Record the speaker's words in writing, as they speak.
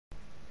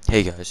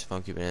Hey guys,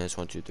 Funky Bananas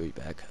 123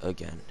 back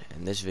again,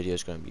 and this video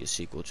is going to be a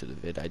sequel to the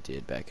vid I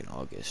did back in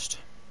August.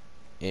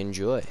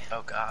 Enjoy.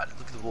 Oh god,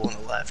 look at the wall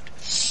on the left.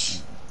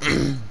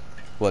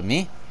 What,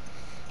 me?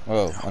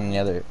 Oh, on the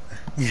other.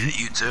 Yeah,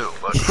 you too,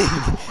 but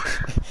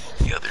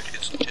the other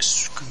dude's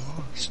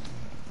disgusting.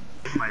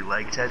 My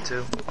leg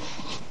tattoo?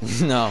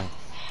 No,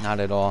 not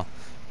at all.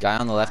 Guy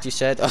on the left, you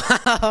said?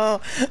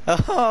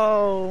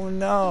 Oh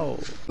no.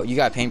 But you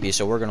got paint piece,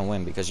 so we're going to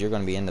win because you're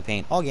going to be in the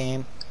paint all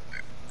game.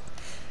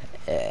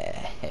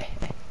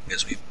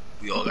 Guess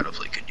we all gotta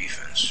play good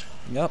defense.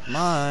 Yup,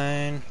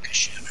 mine. Good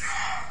shit.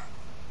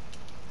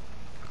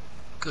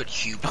 Good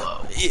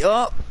Hublot.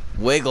 Yup.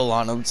 Wiggle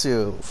on him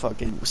too.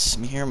 Fucking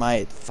smear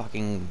my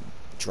fucking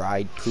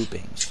dried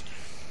poopings.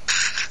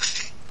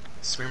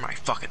 Smear my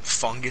fucking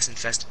fungus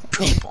infested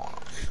poop on him.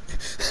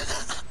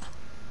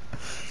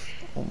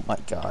 Oh my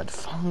god,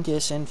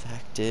 fungus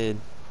infected.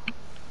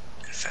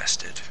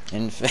 Infested.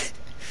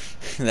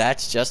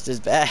 That's just as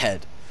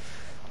bad.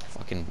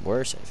 Fucking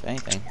worse, if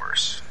anything. It's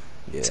worse.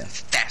 Yeah. It's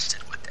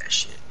infested with that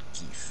shit,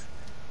 Keith.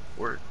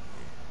 Word.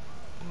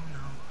 Oh no.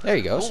 There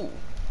he goes. Oh,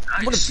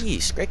 nice. What a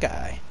beast. Great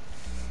guy.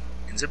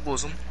 In the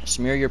bosom.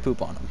 Smear your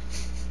poop on him.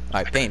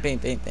 Alright, paint.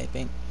 Fuck. You're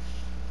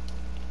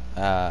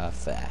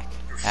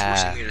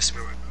forcing me to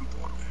smear my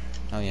poop on him.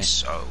 Oh, yeah.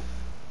 So.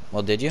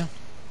 Well, did you?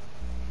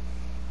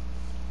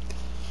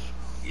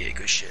 Yeah,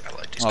 good shit. I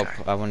like this Oh, guy.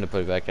 I wanted to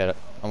put it back at.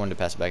 I wanted to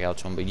pass it back out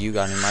to him, but you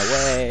got in my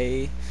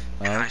way.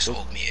 Nice Cool.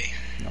 old me.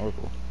 No, we're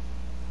cool.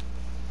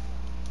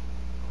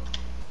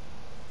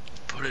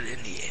 Put it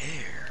in the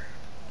air.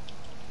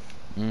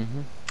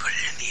 Mm-hmm. Put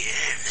it in the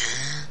air,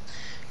 man.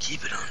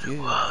 Keep it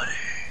underwater.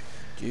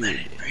 Dude, Let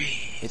it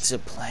breathe. it's a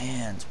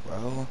plant,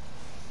 bro.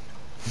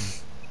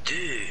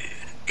 Dude,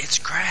 it's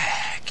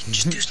crack.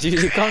 Just do some Dude,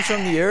 it crack. comes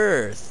from the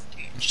earth.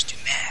 Dude, just do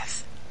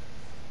math.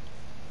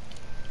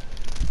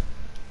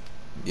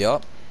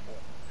 Yup.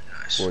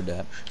 Nice. Board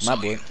that. Saw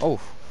My boy. you.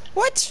 Oh.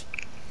 What?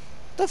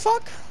 The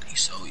fuck? He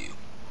saw you.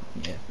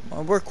 Yeah.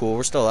 Well, we're cool.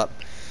 We're still up.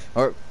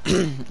 Or,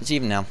 it's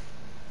even now.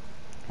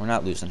 We're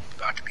not losing.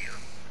 About to be up.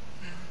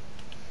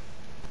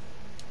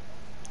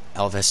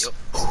 Elvis. Yep.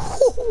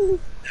 Oh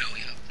Now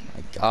we up.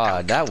 my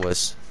god, that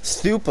was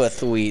super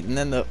sweet. And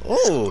then the,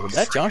 oh,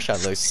 that jump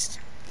shot looks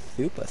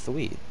super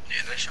sweet.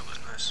 Yeah, that shot was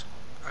nice.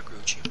 I agree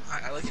with you.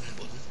 I like it in the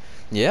bottom.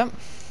 Yep.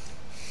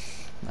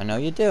 I know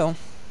you do. You know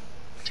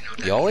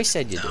that? You always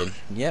said you No. did.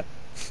 Yep.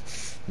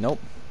 Nope.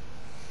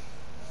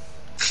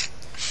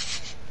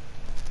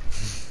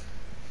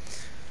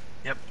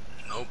 Yep.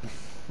 Nope.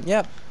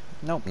 Yep.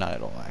 Nope, not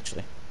at all,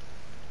 actually.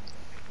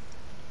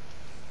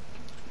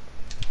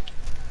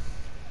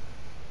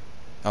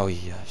 Oh,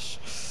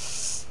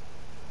 yes.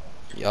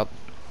 Yup.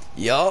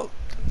 Yup.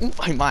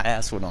 Wipe my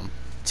ass with him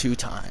 2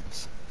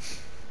 times.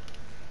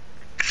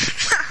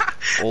 I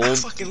Old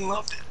fucking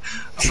loved it.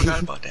 I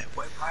forgot about that.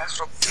 Wipe my ass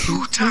from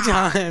 2 2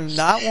 times. times.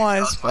 Not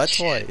once, That was my but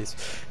shit. twice.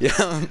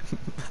 Yeah.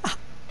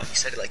 He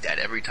said it like that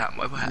every time.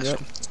 Wipe my ass Yep.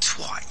 from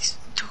twice.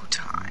 2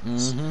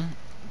 times. Mm-hmm.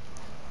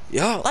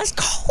 Yo, let's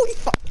go. We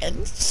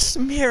fucking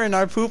smearing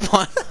our poop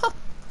on him.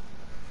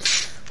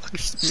 Fucking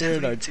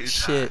Smearing our 72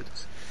 shit.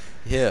 times.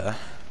 Yeah.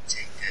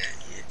 Take that.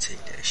 Yeah,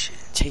 take that shit.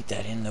 Take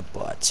that in the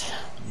butt.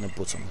 In the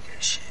bottom. Take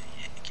that shit.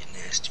 Yeah, get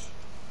nasty.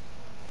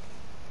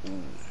 Ooh.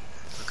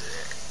 Look at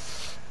that.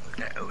 Look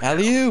at that. Oh,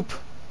 Alley-oop.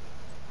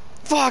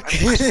 Fuck.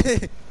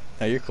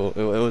 No, you're cool.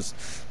 It was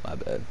my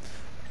bad.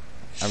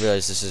 I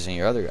realize this isn't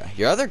your other guy.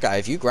 Your other guy,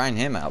 if you grind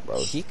him out,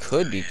 bro, he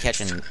could be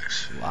catching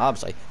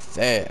lobs like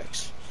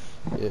facts.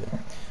 Yeah.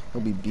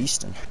 He'll be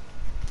beasting.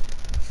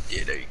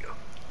 Yeah, there you go.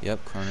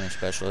 Yep, corner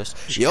specialist.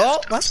 Yo,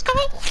 let's go.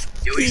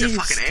 Yo, he's a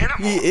fucking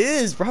animal. He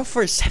is, bro,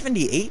 for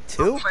 78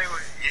 too.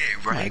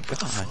 Yeah, right. My What the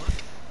God. fuck?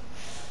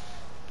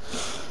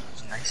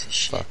 He's nice as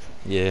shit. Fuck.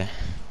 Yeah.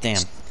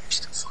 Damn.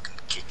 Just to fucking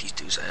kick these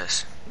dudes'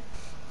 ass.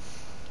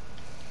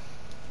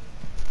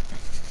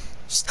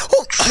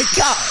 Oh my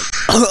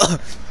god.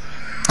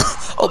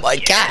 Oh my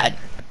god.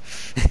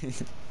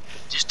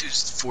 This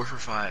dude's 4 for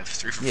 5,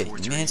 3 for Yeah, 4.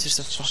 man's just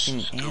a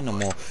fucking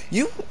animal.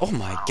 You, oh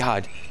my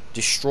god,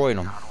 destroyed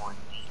him. I don't want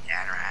to eat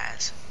that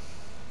ass.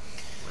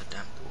 Let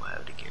them go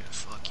out again.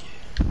 Fuck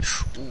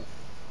yeah. Ooh.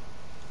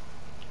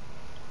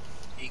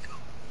 There you go.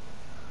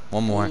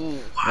 One more. Ooh,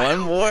 One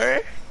more.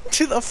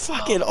 To the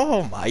fucking,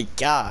 oh my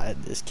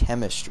god, this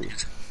chemistry.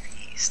 It's a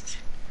beast.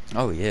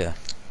 Oh yeah.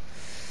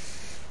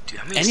 Dude,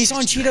 how many And he's on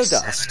assists do you have? Cheeto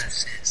dust. 7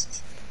 assists.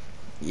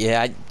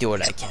 Yeah, I do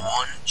what I can.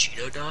 On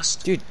Cheeto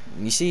dust? Dude,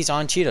 you see he's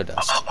on Cheeto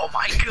dust. Oh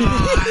my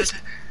god.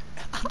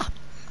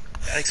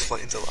 That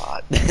explains a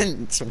lot.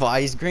 That's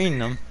why he's greening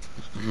them.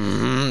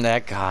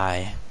 That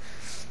guy.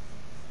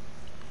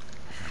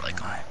 I like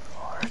him. My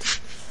lord.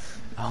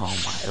 Oh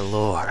my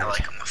lord. I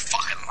like him a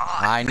fucking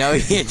lot. I know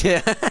you do.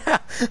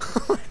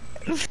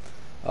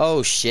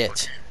 Oh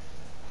shit.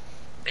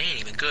 They ain't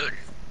even good.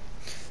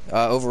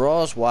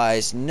 Overalls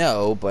wise,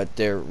 no, but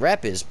their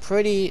rep is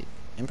pretty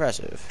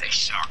impressive. They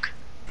suck.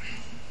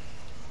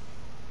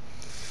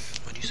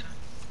 What'd you say?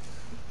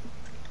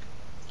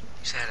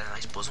 You said had a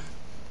nice bosom?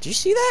 Did you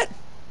see that?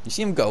 You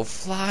see him go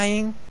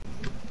flying?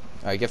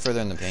 Alright, get further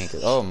in the paint.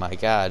 Oh my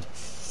god.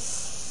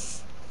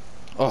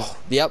 Oh,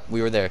 yep,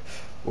 we were there.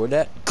 We're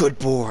that good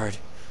board.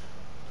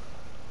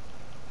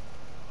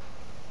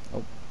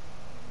 Oh,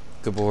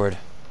 good board.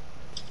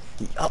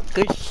 Oh,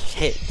 good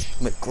shit.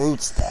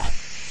 McGroot's that.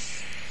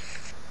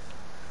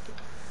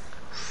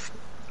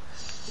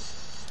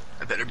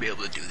 I better be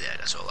able to do that.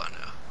 That's all I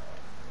know.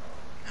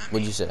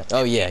 What'd you say?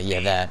 Oh yeah,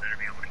 yeah, that. I better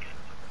be able to get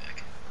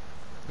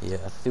it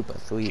back. Yeah, super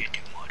sweet. Can't do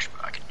much,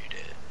 but I can do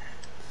that.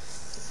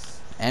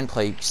 And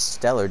play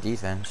stellar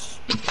defense.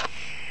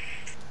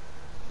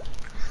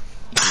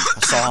 I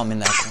saw him in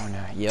that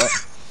corner. Yep.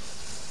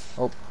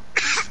 Oh,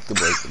 good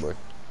boy, good boy. What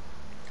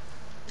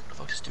the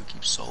fuck does dude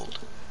keep sold?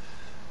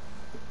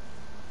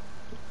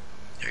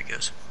 There he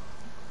goes.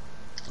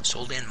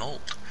 Sold and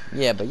mold.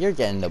 Yeah, but you're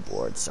getting the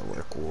board, so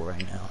we're cool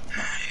right now.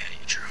 Yeah,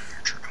 you're true.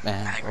 You're true.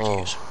 Man, I oh.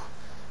 refuse.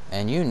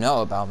 And you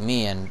know about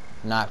me and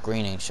not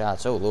greening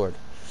shots. Oh lord.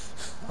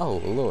 Oh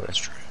lord. That's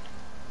true.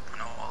 I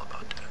know all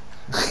about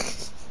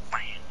that. My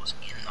hand was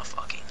in the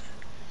fucking.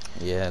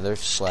 Yeah, there's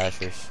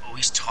slashers. Oh,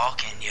 he's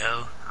talking,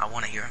 yo. I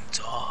want to hear him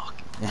talk.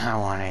 I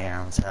want to hear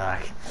him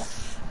talk.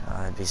 Oh,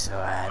 I'd be so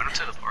happy. Welcome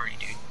to the party,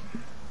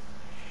 dude.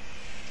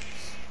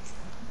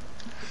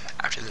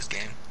 After this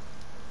game,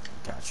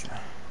 Gotcha.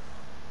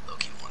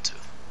 Loki want to.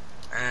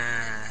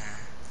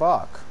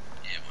 Fuck.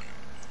 Yeah, why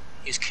not?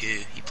 He's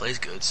cool. He plays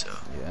good, so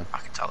Yeah. I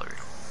can tolerate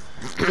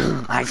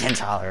him. I can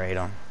tolerate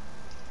him.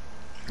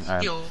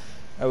 Alright. Yo.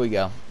 There we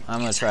go. I'm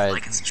gonna try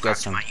like to and get subscribe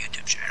to some. my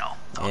YouTube channel.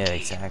 Yeah, Okay.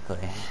 exactly.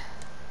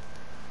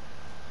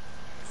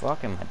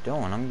 Fuck am I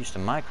doing? I'm used to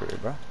my career,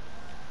 bro.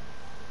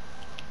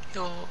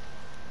 Yo.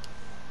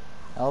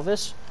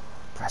 Elvis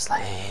Presley.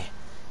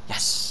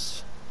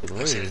 Yes. I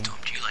said it to him.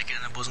 Do you like it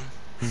in the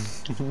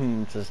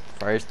bosom? Just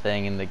first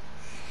thing in the.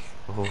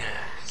 Oh.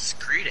 Yes.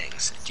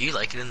 Greetings. Do you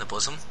like it in the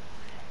bosom?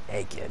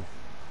 Hey kid.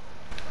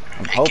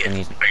 I'm Hey, hoping kid.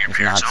 he's Are your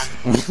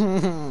parents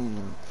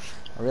not.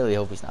 I really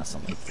hope he's not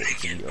some like Hey, 13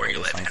 kid. year Where old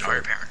you or living? some Are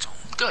your shit. parents home?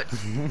 Good.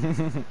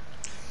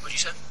 What'd you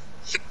say?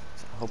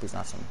 I hope he's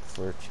not some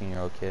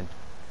 13-year-old kid.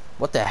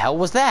 What the hell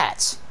was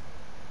that?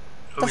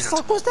 Hope The he's not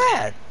fuck some was old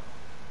man.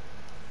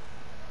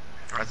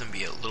 that? I'd rather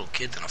be a little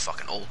kid than a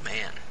fucking old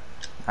man.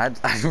 I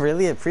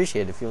really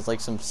appreciate it. It feels like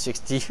some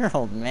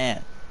 60-year-old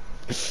man.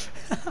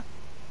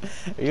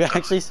 Are you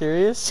actually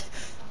serious?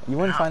 You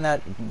wouldn't find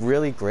that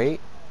really great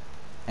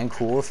and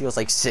cool if he was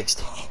like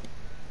 60?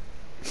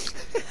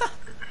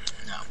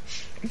 No.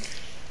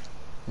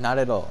 Not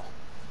at all.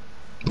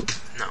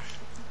 No.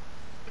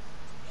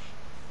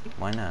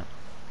 Why not?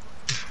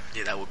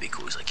 Yeah, that would be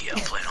cool. He's like, yeah,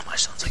 I'm playing on my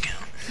son's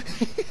account.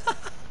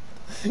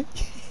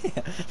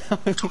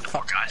 Yeah. Talk to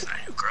more guys than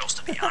I do girls,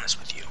 to be honest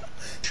with you.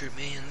 Shoot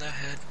me in the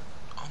head.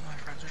 All my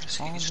friends are just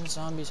All easy. the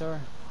zombies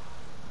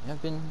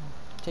have been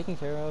taken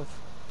care of.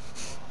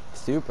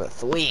 Super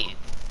sweet.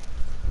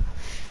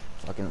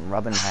 Fucking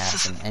rubbing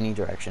ass in any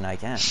direction I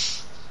can.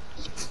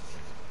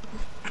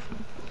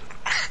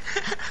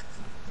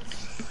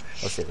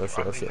 Oh shit, oh shit,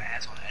 oh Rubbing shit. my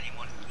ass on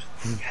anyone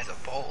who has a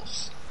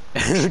pulse.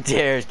 Who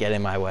dares get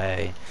in my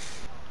way?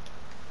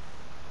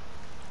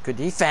 Good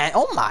defense.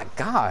 Oh my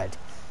god.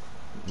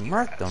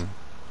 Murked them.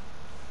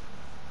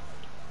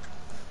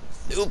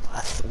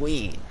 Super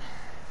sweet.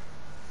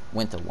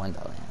 Winter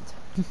Wonderland.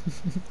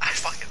 I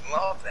fucking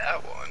love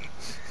that one.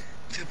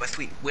 Super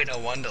sweet Winter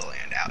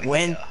Wonderland out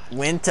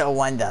Winter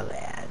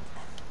Wonderland.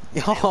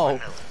 Yo.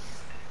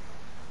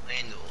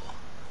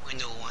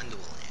 Winter Wonderland.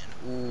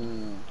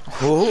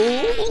 Ooh.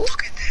 Ooh.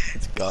 Look at that.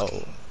 Let's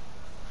go.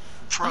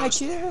 Pros.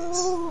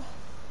 IQ.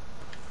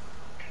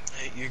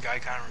 Hey, your guy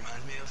kind of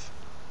reminds me of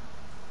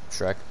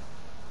Shrek.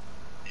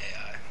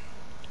 AI.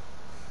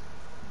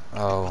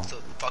 Oh. With the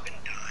fucking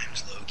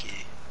dimes, low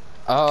key.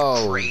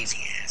 Oh. Crazy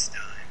ass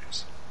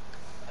dimes.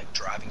 Like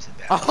driving to the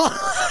bathroom.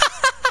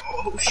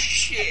 Oh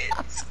shit.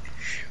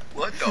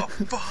 What the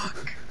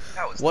fuck?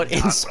 That was What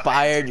not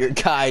inspired your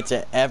guy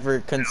to ever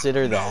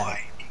consider no that? idea.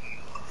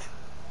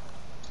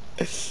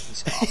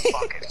 He's a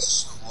fucking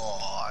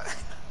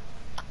sloth.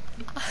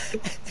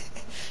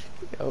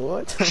 Yo,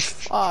 what the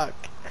fuck?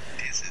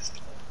 This is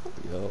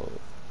Yo.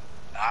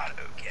 not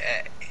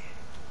okay.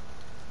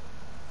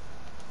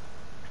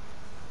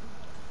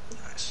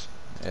 Nice.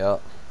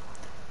 Yep.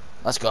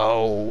 Let's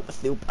go.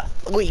 Super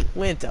sweet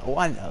Winter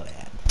Wonderland.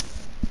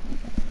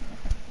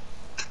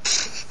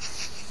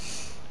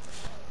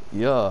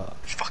 Yeah.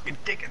 Fucking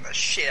taking the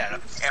shit out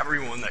of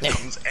everyone that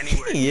comes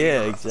anywhere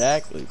Yeah, near us.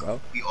 exactly,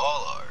 bro. We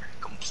all are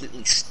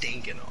completely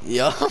stinking on.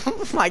 Yo,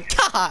 oh my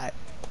god.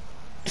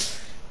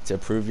 To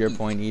prove your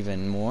point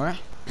even more.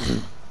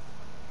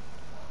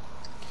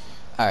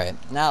 Alright,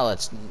 now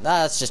let's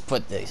just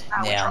put the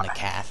nail in the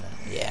coffin.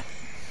 Yeah.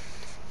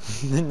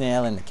 The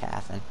nail in the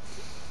coffin.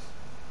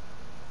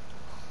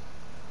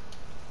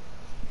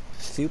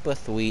 Super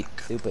sweet,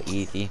 super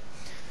easy.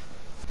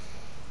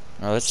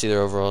 Alright, let's see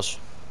their overalls.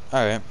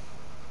 Alright.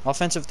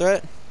 Offensive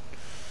threat?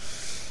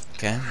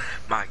 Okay.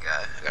 My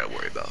guy, I gotta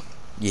worry about.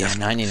 Yeah,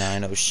 Definitely.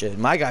 99, oh shit.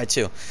 My guy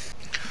too.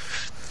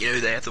 You know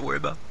who they have to worry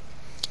about?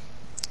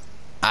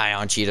 I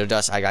on Cheeto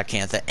Dust,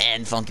 IGOTCANTHUH,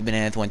 and Funky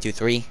Banana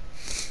 123.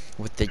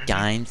 With the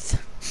ninth.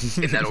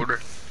 In that order.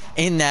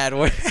 In that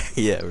order.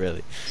 Yeah,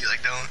 really. You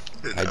like that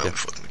one? I No, do. I'm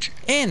fucking with you.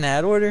 In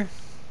that order.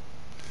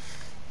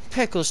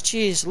 Pickles,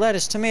 cheese,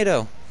 lettuce,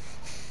 tomato.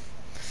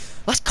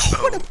 Let's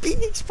go with the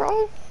beans,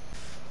 bro.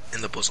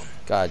 In the bosom.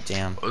 God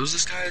damn. What was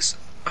this guy's?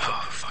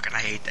 Oh, fucking, I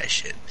hate that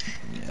shit.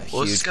 Yeah,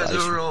 What was this huge guy's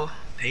guys. overall?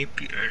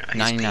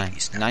 99.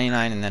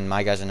 99, and then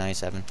my guy's a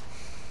 97.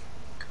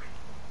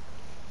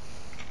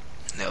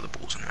 The other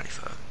Bulls are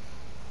 95.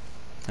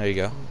 There you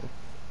go.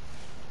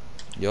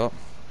 Yup.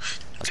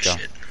 Let's go.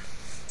 Shit.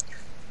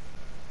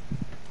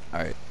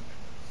 Alright.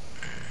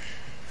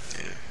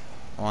 Yeah.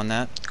 On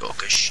that. Oh,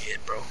 good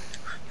shit, bro.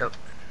 Yep.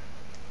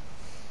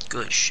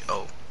 Good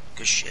oh,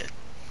 good shit.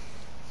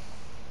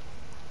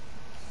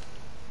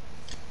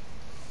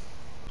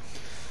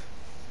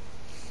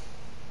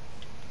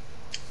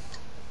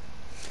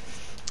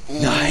 Ooh,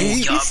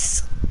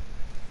 Nice.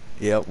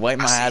 Yep, wipe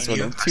my ass with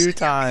him 2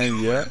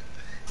 times. Yep.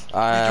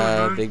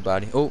 Big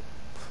body. Oh,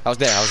 I was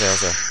there.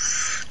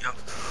 Yep.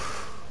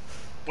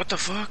 What the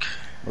fuck?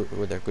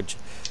 We're there. Good.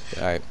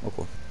 Alright,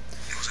 cool.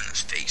 It was in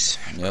his face.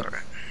 Yep.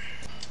 Alright.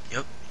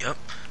 Yep.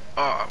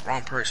 Oh,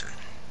 wrong person.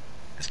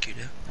 That's cute,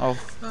 yeah. Oh.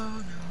 Oh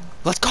no.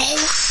 Let's go. Wipe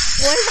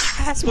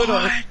my ass with him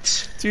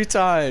What? 2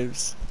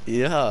 times.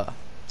 Yeah.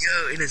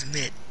 Yo, in his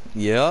mitt.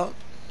 Yep.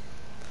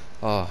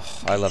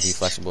 Oh, I love you,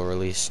 flexible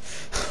release.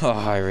 Oh,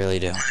 I really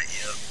do. Yep.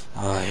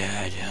 Oh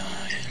yeah, I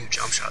do. New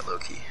jump shot, low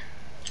key.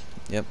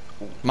 Yep.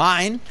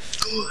 Mine.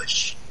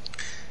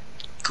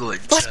 Good.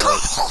 Let's go.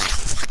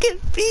 Fucking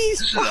beast,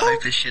 This is the bro.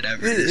 hypest shit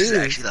ever. It This is is.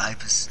 actually the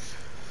hypest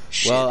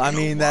shit. Well, I in a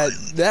mean while.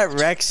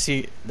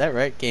 that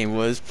rec game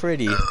was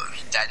pretty.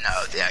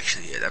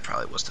 That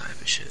probably was the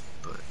hypest shit,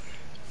 but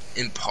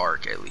in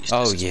park at least.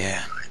 Oh, this is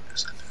yeah. the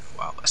hypest I've been in a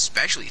while,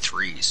 especially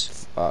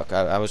threes. Fuck,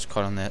 I was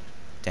caught on that.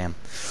 Damn.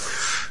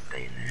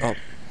 Stay in there.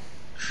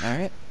 Oh. All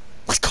right.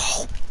 Let's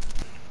go.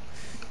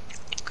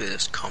 Look at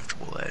this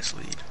comfortable ass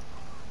lead.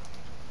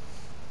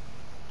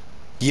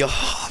 Yo,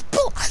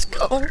 let's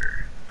go.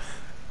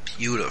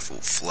 Beautiful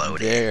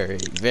floating. Very,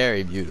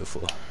 very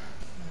beautiful.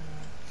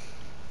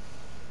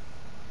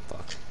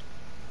 Fuck.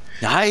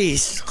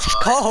 Nice. Let's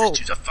go. This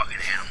dude's a fucking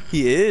animal.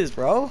 He is,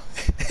 bro.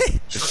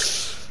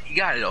 He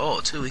got it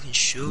all too. He can He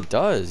shoot.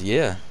 does,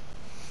 yeah.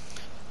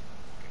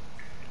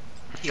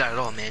 He got it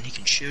all, man. He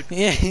can shoot.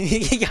 Yeah,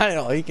 he got it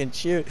all. He can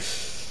shoot.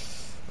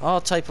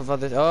 All type of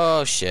other.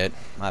 Oh shit,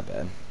 my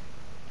bad.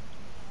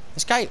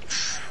 This guy.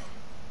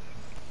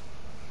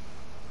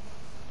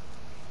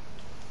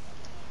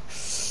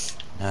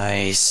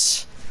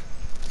 Nice.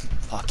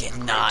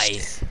 Fucking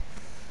nice.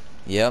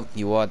 Yep,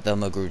 you want the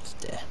Magruts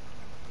there.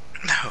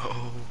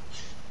 No.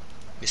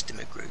 Mr.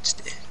 McGroot's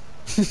dead.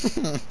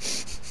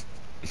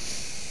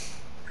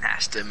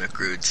 Master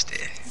McGroot's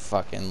dead.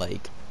 Fucking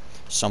like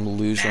some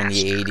loser in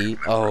the Master 80s.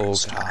 Oh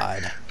McGroot's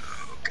god. dead.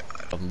 Oh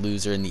god. Some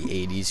loser in the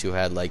 80s who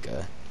had like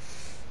a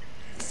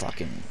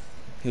fucking.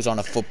 He was on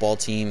a football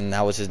team, and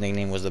that was his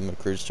nickname, was the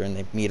McGrootster, and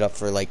they meet up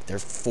for like their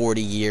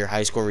 40-year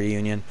high school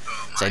reunion.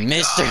 Say,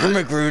 Mr.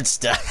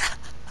 McGrootster.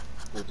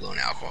 Full-blown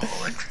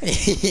alcoholic.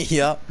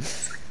 Yep.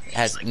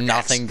 Has Like,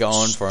 nothing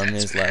going for him in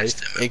his life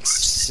Master McGroot's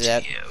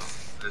except.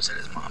 dead. Lives at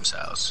his mom's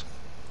house.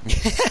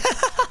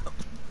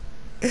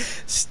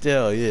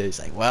 Still, yeah. He's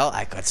like, well,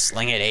 I could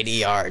sling it 80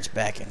 yards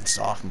back in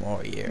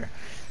sophomore year.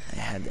 I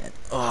had that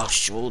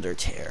shoulder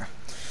tear.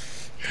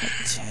 God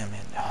damn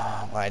it!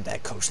 Oh, why'd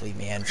that coach leave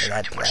me in for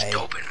that Too much play?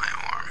 dope in my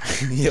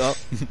arm. Yup.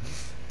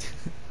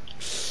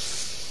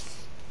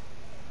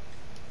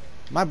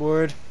 My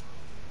board.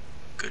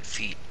 Good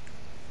feet.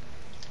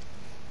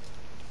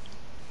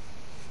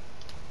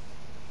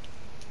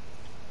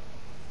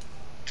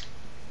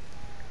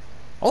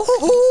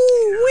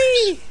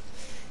 Oh wee!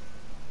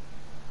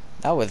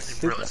 That was I didn't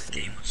super. realize the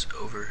game was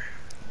over.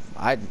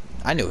 I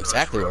knew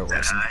exactly where it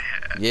was. That I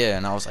had. Yeah,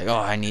 and I was like, oh,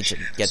 I need to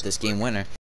get this game winner.